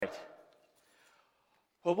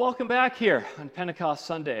Well, welcome back here on Pentecost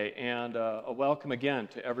Sunday, and a welcome again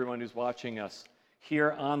to everyone who's watching us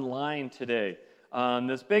here online today on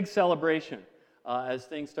this big celebration as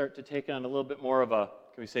things start to take on a little bit more of a,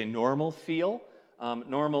 can we say, normal feel,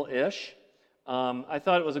 normal-ish. I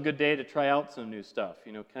thought it was a good day to try out some new stuff,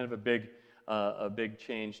 kind of a big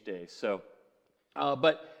change day. So,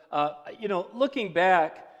 looking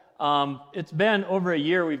back, it's been over a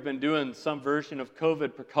year we've been doing some version of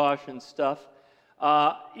COVID precaution stuff.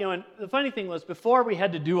 And the funny thing was, before we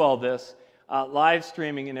had to do all this, live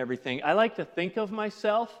streaming and everything, I like to think of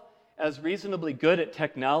myself as reasonably good at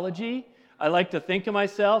technology. I like to think of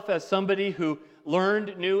myself as somebody who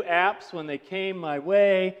learned new apps when they came my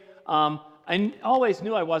way. I always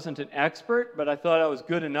knew I wasn't an expert, but I thought I was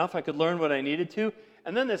good enough. I could learn what I needed to.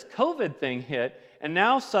 And then this COVID thing hit, and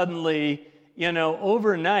now suddenly,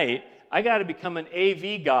 overnight, I got to become an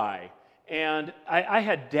AV guy. And I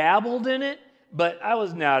had dabbled in it, but I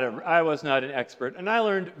was not an expert, and I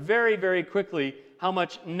learned very, very quickly how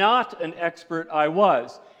much not an expert I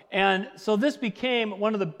was. And so this became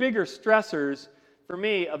one of the bigger stressors for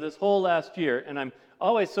me of this whole last year, and I'm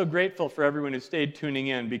always so grateful for everyone who stayed tuning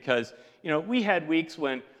in because, we had weeks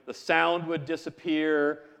when the sound would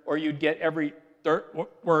disappear, or you'd get every third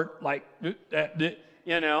word like,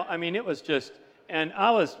 it was just, and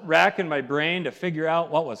I was racking my brain to figure out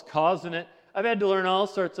what was causing it. I've had to learn all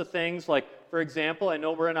sorts of things, like, for example, I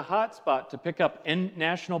know we're in a hot spot to pick up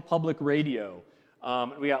National Public Radio.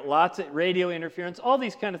 We got lots of radio interference, all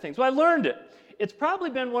these kind of things. Well, I learned it. It's probably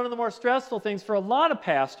been one of the more stressful things for a lot of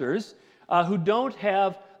pastors who don't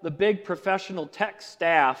have the big professional tech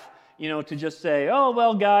staff, to just say, oh,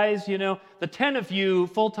 well, guys, the 10 of you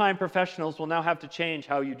full-time professionals will now have to change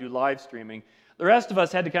how you do live streaming. The rest of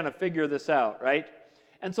us had to kind of figure this out, right?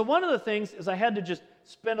 And so one of the things is I had to just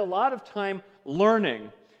spend a lot of time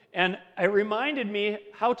learning. And it reminded me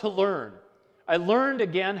how to learn. I learned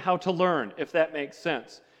again how to learn, if that makes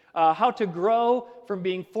sense. How to grow from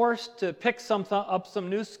being forced to pick up some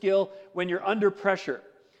new skill when you're under pressure.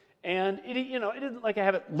 And it isn't like I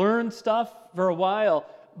haven't learned stuff for a while,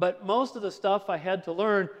 but most of the stuff I had to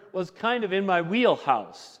learn was kind of in my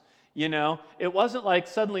wheelhouse. It wasn't like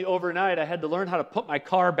suddenly overnight I had to learn how to put my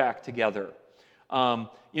car back together.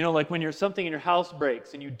 Like when something in your house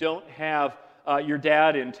breaks and you don't have your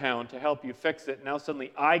dad in town to help you fix it. Now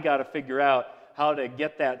suddenly I got to figure out how to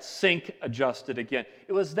get that sink adjusted again.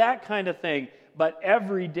 It was that kind of thing, but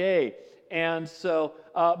every day. And so,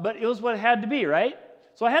 but it was what it had to be, right?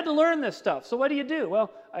 So I had to learn this stuff. So what do you do?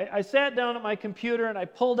 Well, I sat down at my computer and I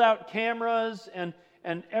pulled out cameras and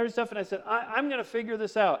every stuff, and I said, I'm going to figure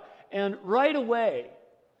this out. And right away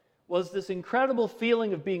was this incredible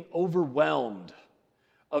feeling of being overwhelmed,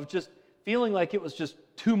 of just feeling like it was just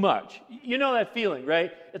too much. You know that feeling,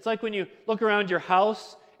 right? It's like when you look around your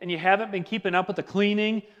house and you haven't been keeping up with the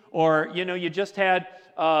cleaning, or you just had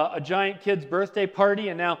a giant kid's birthday party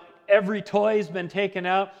and now every toy's been taken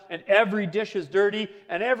out and every dish is dirty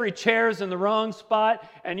and every chair's in the wrong spot,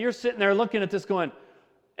 and you're sitting there looking at this going,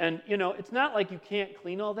 and it's not like you can't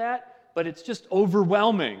clean all that, but it's just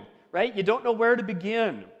overwhelming, right? You don't know where to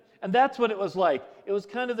begin. And that's what it was like. It was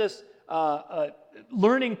kind of this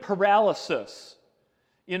learning paralysis.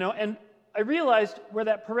 And I realized where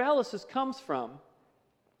that paralysis comes from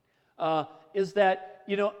is that,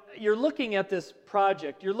 you're looking at this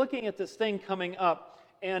project, you're looking at this thing coming up,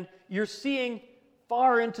 and you're seeing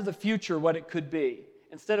far into the future what it could be,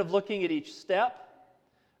 instead of looking at each step,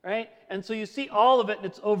 right? And so you see all of it, and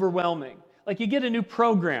it's overwhelming. Like you get a new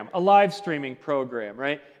program, a live streaming program,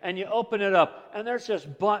 right? And you open it up, and there's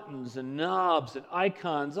just buttons and knobs and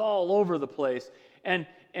icons all over the place. And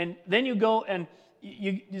then you go and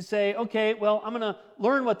you say, okay, well, I'm going to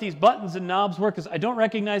learn what these buttons and knobs were because I don't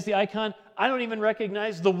recognize the icon. I don't even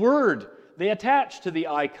recognize the word they attach to the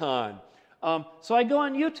icon. So I go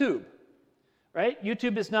on YouTube, right?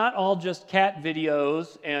 YouTube is not all just cat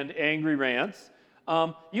videos and angry rants.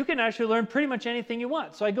 You can actually learn pretty much anything you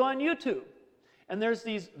want. So I go on YouTube, and there's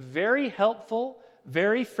these very helpful,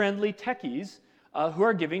 very friendly techies who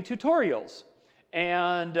are giving tutorials.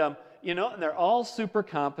 And, and they're all super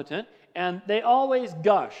competent, and they always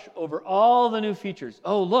gush over all the new features.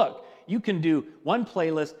 Oh, look, you can do one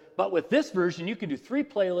playlist, but with this version, you can do 3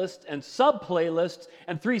 playlists and sub-playlists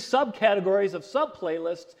and 3 subcategories of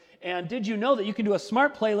sub-playlists. And did you know that you can do a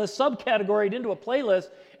smart playlist subcategoried into a playlist?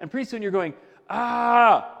 And pretty soon you're going,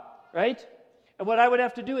 right? And what I would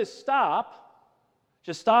have to do is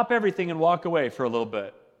just stop everything and walk away for a little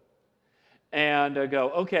bit. And go,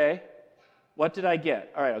 okay, what did I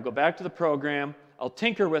get? All right, I'll go back to the program. I'll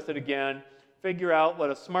tinker with it again, figure out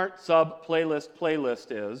what a smart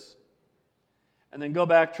sub-playlist is. and then go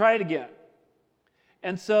back, try it again.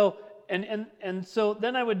 And so, and so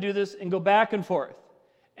then I would do this and go back and forth,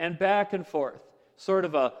 sort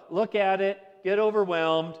of a look at it, get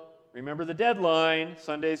overwhelmed, remember the deadline,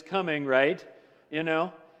 Sunday's coming, right?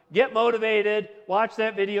 Get motivated, watch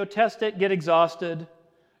that video, test it, get exhausted,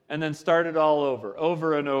 and then start it all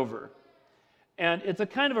over and over. And it's a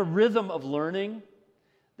kind of a rhythm of learning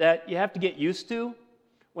that you have to get used to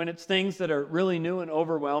when it's things that are really new and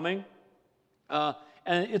overwhelming. And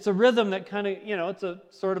it's a rhythm that kind of, it's a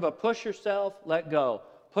sort of a push yourself, let go.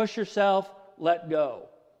 Push yourself, let go.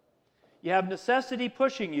 You have necessity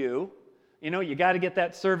pushing you. You got to get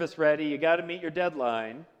that service ready. You got to meet your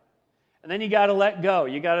deadline. And then you got to let go.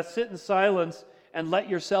 You got to sit in silence and let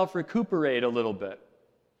yourself recuperate a little bit.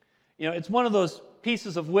 It's one of those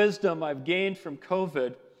pieces of wisdom I've gained from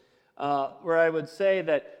COVID where I would say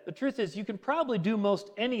that the truth is you can probably do most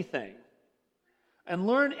anything and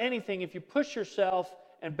learn anything if you push yourself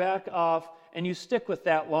and back off and you stick with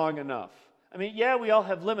that long enough. I mean, yeah, we all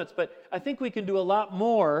have limits, but I think we can do a lot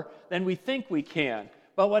more than we think we can.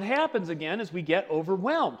 But what happens again is we get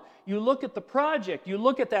overwhelmed. You look at the project, you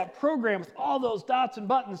look at that program with all those dots and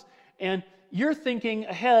buttons, and you're thinking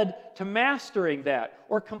ahead to mastering that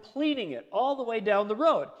or completing it all the way down the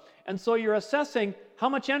road. And so you're assessing, how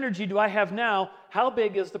much energy do I have now? How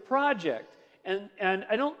big is the project? And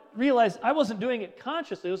I don't realize I wasn't doing it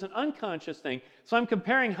consciously. It was an unconscious thing. So I'm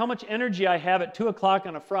comparing how much energy I have at 2 o'clock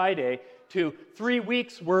on a Friday to 3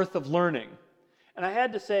 weeks worth of learning. And I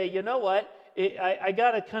had to say, you know what? I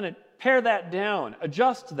got to kind of pare that down,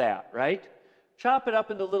 adjust that, right? Chop it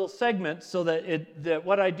up into little segments so that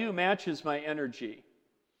what I do matches my energy.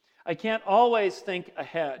 I can't always think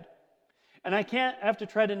ahead. And I have to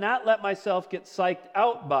try to not let myself get psyched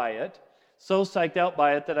out by it, so psyched out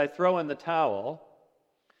by it that I throw in the towel,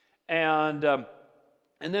 and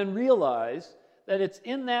then realize that it's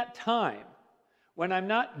in that time when I'm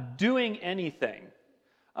not doing anything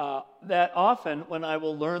that often when I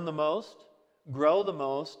will learn the most, grow the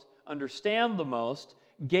most, understand the most,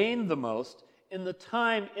 gain the most, in the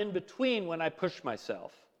time in between when I push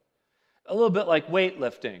myself. A little bit like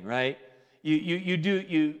weightlifting, right? You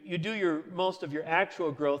do your most of your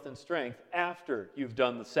actual growth and strength after you've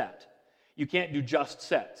done the set. You can't do just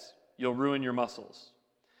sets. You'll ruin your muscles,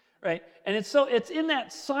 right? And it's in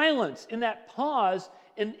that silence, in that pause,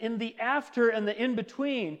 in the after and the in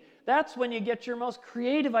between. That's when you get your most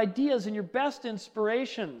creative ideas and your best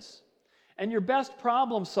inspirations and your best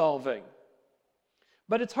problem solving.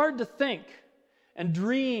 But it's hard to think and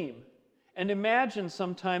dream and imagine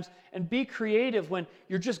sometimes and be creative when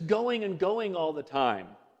you're just going and going all the time.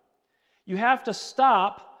 You have to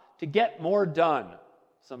stop to get more done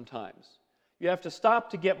sometimes. You have to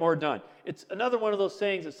stop to get more done. It's another one of those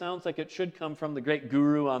sayings that sounds like it should come from the great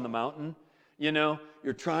guru on the mountain.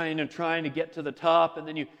 You're trying and trying to get to the top, and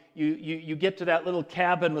then you get to that little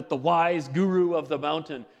cabin with the wise guru of the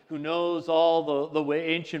mountain who knows all the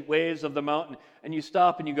ancient ways of the mountain, and you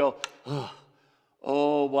stop and you go,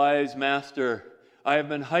 "Oh, wise master, I have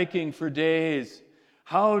been hiking for days.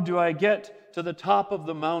 How do I get to the top of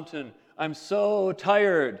the mountain? I'm so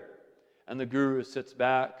tired." And the guru sits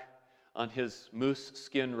back on his moose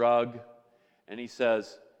skin rug and he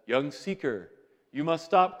says, "Young seeker, you must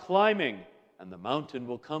stop climbing and the mountain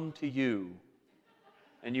will come to you."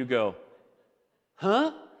 And you go,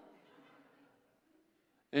 "Huh?"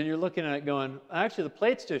 And you're looking at it going, "Actually, the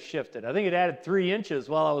plate's just shifted. I think it added 3 inches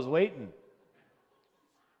while I was waiting."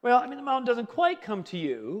 Well, the mountain doesn't quite come to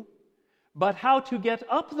you, but how to get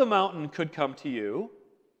up the mountain could come to you.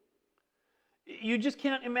 You just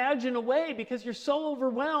can't imagine a way because you're so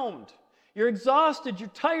overwhelmed. You're exhausted, you're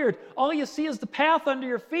tired. All you see is the path under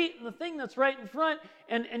your feet and the thing that's right in front,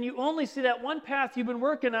 and you only see that one path you've been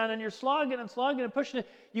working on, and you're slogging and pushing it.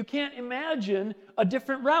 You can't imagine a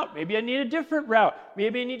different route. Maybe I need a different route.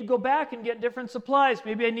 Maybe I need to go back and get different supplies.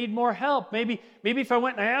 Maybe I need more help. Maybe if I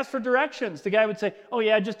went and I asked for directions, the guy would say, "Oh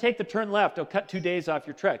yeah, just take the turn left. It'll cut 2 days off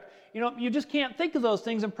your trek." You just can't think of those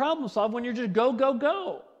things and problem solve when you're just go, go,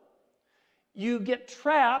 go. You get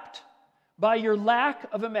trapped by your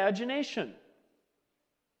lack of imagination.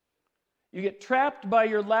 You get trapped by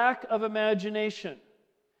your lack of imagination.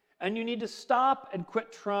 And you need to stop and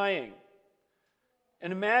quit trying.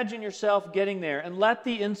 And imagine yourself getting there and let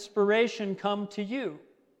the inspiration come to you.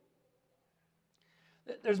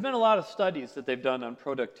 There's been a lot of studies that they've done on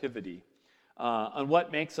productivity, on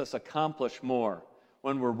what makes us accomplish more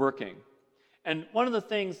when we're working. And one of the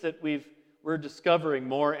things that we're discovering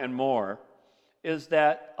more and more is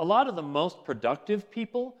that a lot of the most productive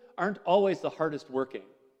people aren't always the hardest working.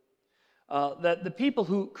 that the people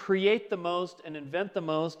who create the most and invent the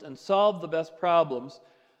most and solve the best problems,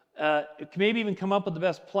 maybe even come up with the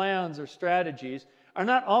best plans or strategies, are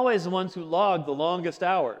not always the ones who log the longest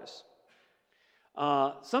hours.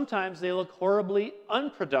 Sometimes they look horribly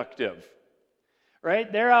unproductive, right?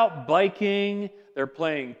 They're out biking, they're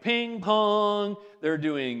playing ping pong, they're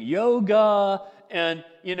doing yoga, and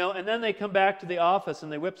then they come back to the office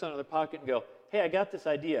and they whip something out of their pocket and go, hey, I got this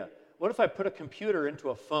idea. What if I put a computer into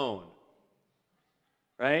a phone?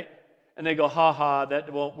 Right? And they go, ha,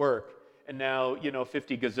 that won't work. And now,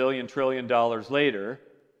 50 gazillion trillion dollars later,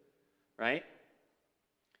 right?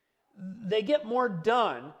 They get more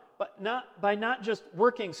done, but not just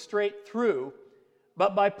working straight through,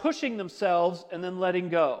 but by pushing themselves and then letting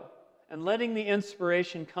go and letting the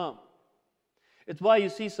inspiration come. It's why you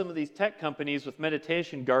see some of these tech companies with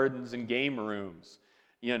meditation gardens and game rooms,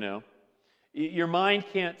 Your mind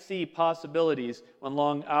can't see possibilities when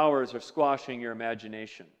long hours are squashing your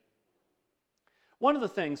imagination. One of the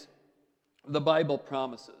things the Bible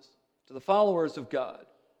promises to the followers of God,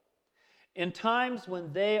 in times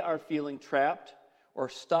when they are feeling trapped or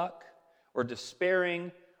stuck or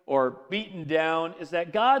despairing or beaten down, is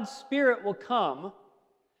that God's Spirit will come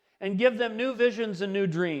and give them new visions and new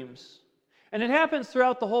dreams. And it happens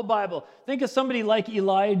throughout the whole Bible. Think of somebody like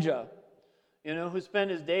Elijah, who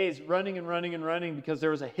spent his days running and running and running because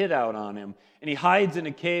there was a hit out on him. And he hides in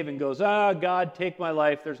a cave and goes, God, take my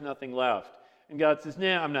life, there's nothing left. And God says,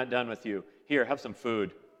 nah, I'm not done with you. Here, have some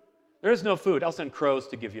food. There is no food. I'll send crows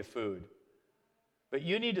to give you food. But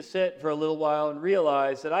you need to sit for a little while and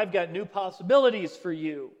realize that I've got new possibilities for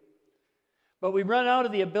you. But we run out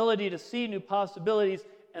of the ability to see new possibilities,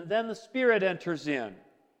 and then the Spirit enters in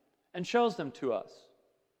and shows them to us.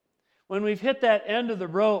 When we've hit that end of the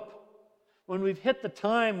rope, when we've hit the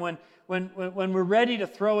time when we're ready to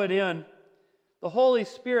throw it in, the Holy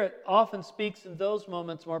Spirit often speaks in those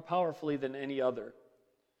moments more powerfully than any other.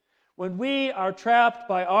 When we are trapped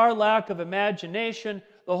by our lack of imagination,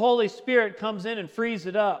 the Holy Spirit comes in and frees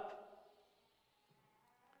it up.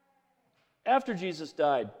 After Jesus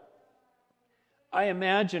died, I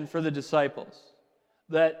imagine for the disciples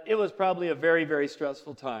that it was probably a very, very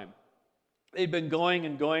stressful time. They'd been going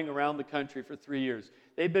and going around the country for 3 years.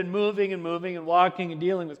 They'd been moving and walking and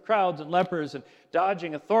dealing with crowds and lepers and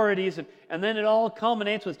dodging authorities. And then it all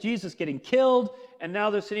culminates with Jesus getting killed. And now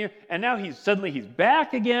they're sitting here. And now he's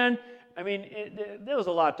back again. I mean, there was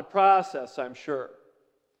a lot to process, I'm sure.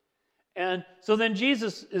 And so then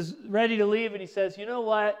Jesus is ready to leave. And he says, you know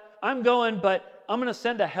what? I'm going, but I'm going to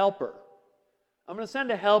send a helper. I'm going to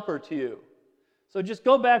send a helper to you. So just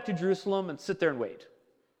go back to Jerusalem and sit there and wait.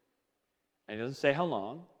 And he doesn't say how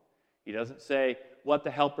long. He doesn't say what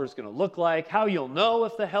the helper is going to look like, how you'll know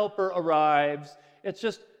if the helper arrives. It's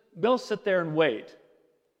just, go sit there and wait.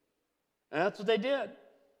 And that's what they did.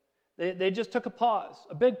 They just took a pause,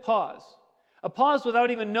 a big pause. A pause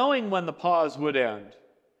without even knowing when the pause would end.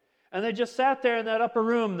 And they just sat there in that upper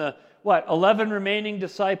room, 11 remaining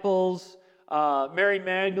disciples, Mary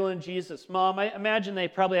Magdalene, Jesus' mom. I imagine they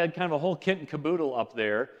probably had kind of a whole kit and caboodle up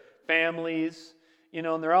there, families,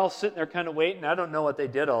 and they're all sitting there kind of waiting. I don't know what they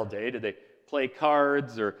did all day. Did they play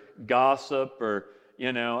cards or gossip or,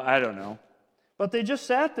 I don't know. But they just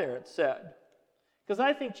sat there, it said. Because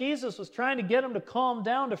I think Jesus was trying to get them to calm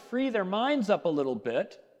down, to free their minds up a little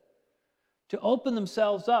bit, to open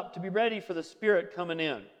themselves up, to be ready for the Spirit coming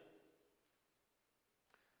in.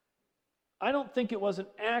 I don't think it was an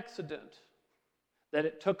accident that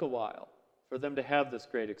it took a while for them to have this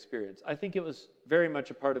great experience. I think it was very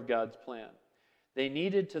much a part of God's plan. They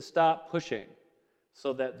needed to stop pushing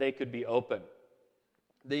so that they could be open.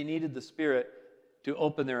 They needed the Spirit to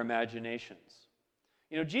open their imaginations.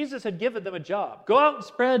 Jesus had given them a job. Go out and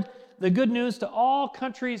spread the good news to all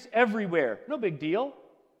countries everywhere. No big deal.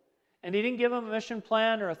 And he didn't give them a mission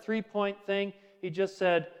plan or a 3-point thing. He just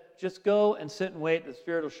said, just go and sit and wait. The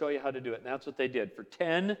Spirit will show you how to do it. And that's what they did for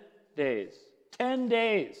 10 days. 10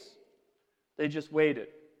 days. They just waited.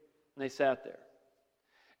 And they sat there.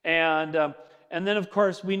 And then, of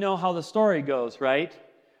course, we know how the story goes, right?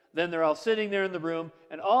 Then they're all sitting there in the room,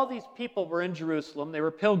 and all these people were in Jerusalem. They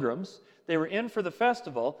were pilgrims. They were in for the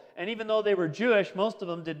festival, and even though they were Jewish, most of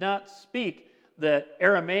them did not speak the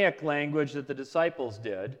Aramaic language that the disciples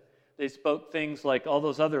did. They spoke things like all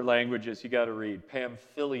those other languages you got to read,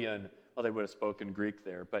 Pamphylian. Well, they would have spoken Greek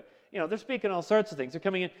there, but they're speaking all sorts of things. They're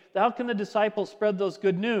coming in. How can the disciples spread those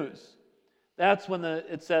good news? That's when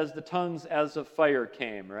it says the tongues as of fire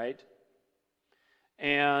came, right?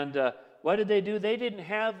 And what did they do? They didn't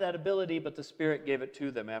have that ability, but the Spirit gave it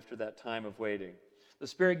to them after that time of waiting. The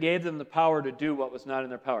Spirit gave them the power to do what was not in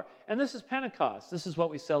their power. And this is Pentecost. This is what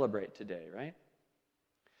we celebrate today, right?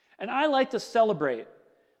 And I like to celebrate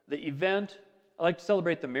the event. I like to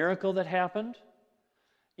celebrate the miracle that happened,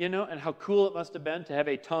 and how cool it must have been to have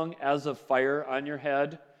a tongue as of fire on your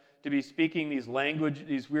head, to be speaking these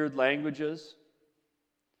weird languages.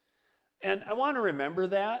 And I want to remember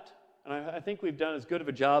that, and I think we've done as good of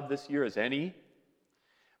a job this year as any.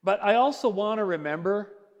 But I also want to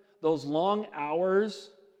remember those long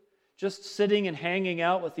hours just sitting and hanging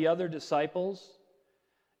out with the other disciples,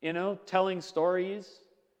 telling stories,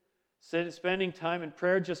 spending time in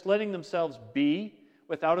prayer, just letting themselves be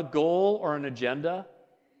without a goal or an agenda.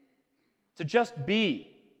 To just be.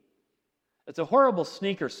 It's a horrible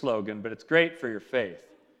sneaker slogan, but it's great for your faith.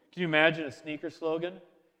 Can you imagine a sneaker slogan?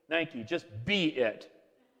 Nike, just be it.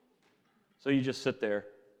 So you just sit there.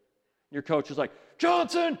 Your coach is like,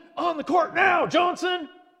 Johnson, on the court now, Johnson.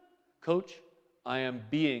 Coach, I am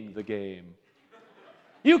being the game.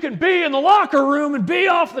 You can be in the locker room and be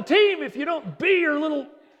off the team if you don't be your little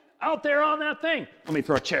out there on that thing. Let me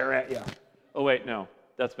throw a chair at you. Oh, wait, no.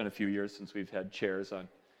 That's been a few years since we've had chairs on.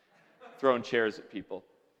 Throwing chairs at people.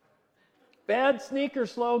 Bad sneaker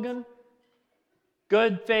slogan.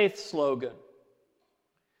 Good faith slogan.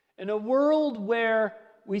 In a world where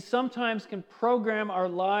we sometimes can program our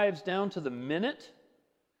lives down to the minute,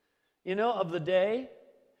 of the day.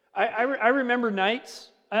 I remember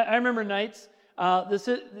nights. I remember nights. This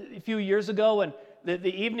is a few years ago when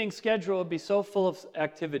the evening schedule would be so full of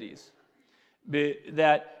activities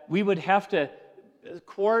that we would have to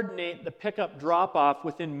coordinate the pickup drop-off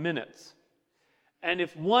within minutes. And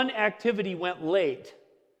if one activity went late,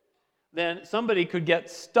 then somebody could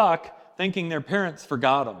get stuck thinking their parents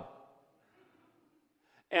forgot them.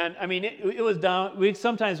 And I mean, it was down, we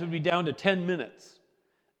sometimes would be down to 10 minutes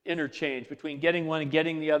interchange between getting one and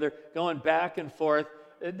getting the other, going back and forth.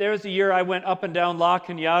 There was a year I went up and down La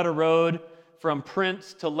Cañada Road from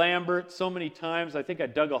Prince to Lambert so many times, I think I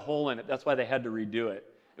dug a hole in it. That's why they had to redo it.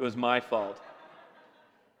 It was my fault.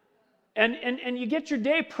 And you get your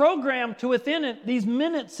day programmed to within it, these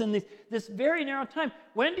minutes and this very narrow time.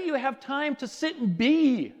 When do you have time to sit and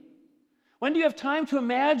be? When do you have time to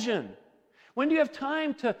imagine? When do you have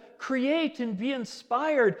time to create and be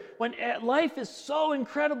inspired when life is so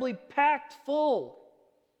incredibly packed full?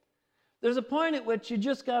 There's a point at which you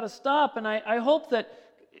just got to stop, and I hope that,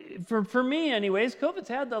 for me anyways, COVID's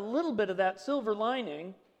had a little bit of that silver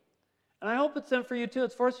lining, and I hope it's then for you too.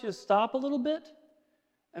 It's forced you to stop a little bit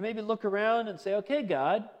and maybe look around and say, okay,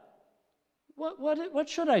 God, what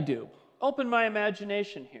should I do? Open my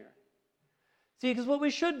imagination here. See, because what we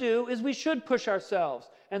should do is we should push ourselves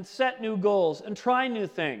and set new goals and try new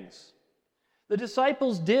things. The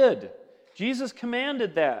disciples did. Jesus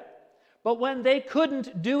commanded that. But when they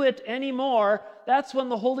couldn't do it anymore, that's when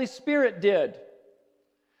the Holy Spirit did.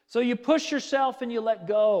 So you push yourself and you let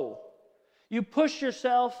go. You push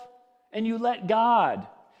yourself and you let God.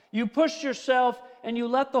 You push yourself and you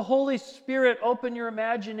let the Holy Spirit open your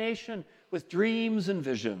imagination with dreams and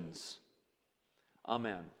visions.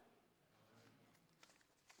 Amen.